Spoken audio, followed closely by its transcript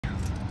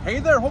Hey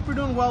there, hope you're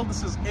doing well.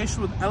 This is Ish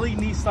with LE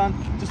Nissan.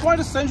 Just wanted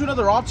to send you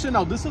another option.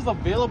 Now this is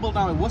available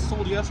now. It was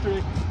sold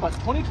yesterday, but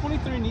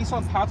 2023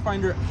 Nissan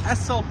Pathfinder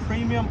SL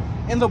Premium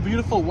in the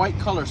beautiful white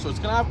color. So it's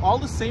gonna have all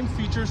the same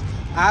features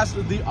as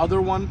the other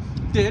one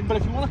did. But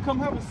if you want to come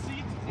have a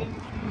seat in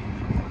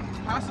the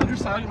passenger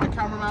side, my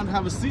cameraman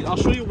have a seat. I'll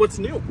show you what's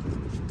new.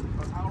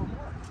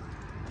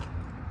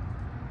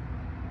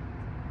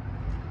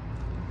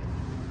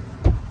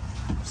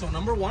 So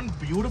number one,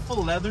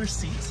 beautiful leather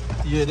seats.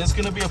 Yeah, it is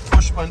going to be a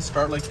push button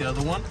start like the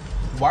other one.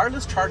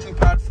 Wireless charging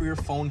pad for your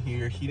phone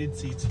here. Heated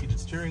seats, heated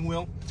steering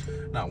wheel.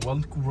 Now,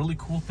 one really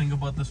cool thing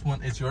about this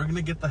one is you're going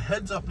to get the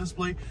heads-up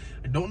display.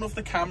 I don't know if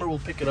the camera will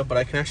pick it up, but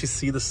I can actually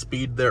see the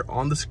speed there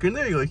on the screen.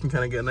 There you go, you can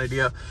kind of get an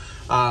idea.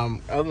 Other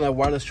than that,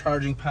 wireless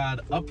charging pad,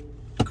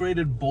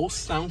 upgraded Bose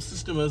sound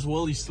system as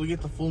well. You still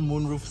get the full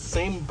moonroof,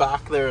 same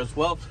back there as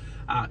well.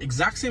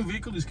 Exact same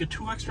vehicle, you just get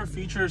 2 extra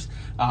features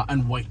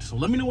and white. So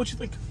let me know what you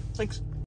think. Thanks.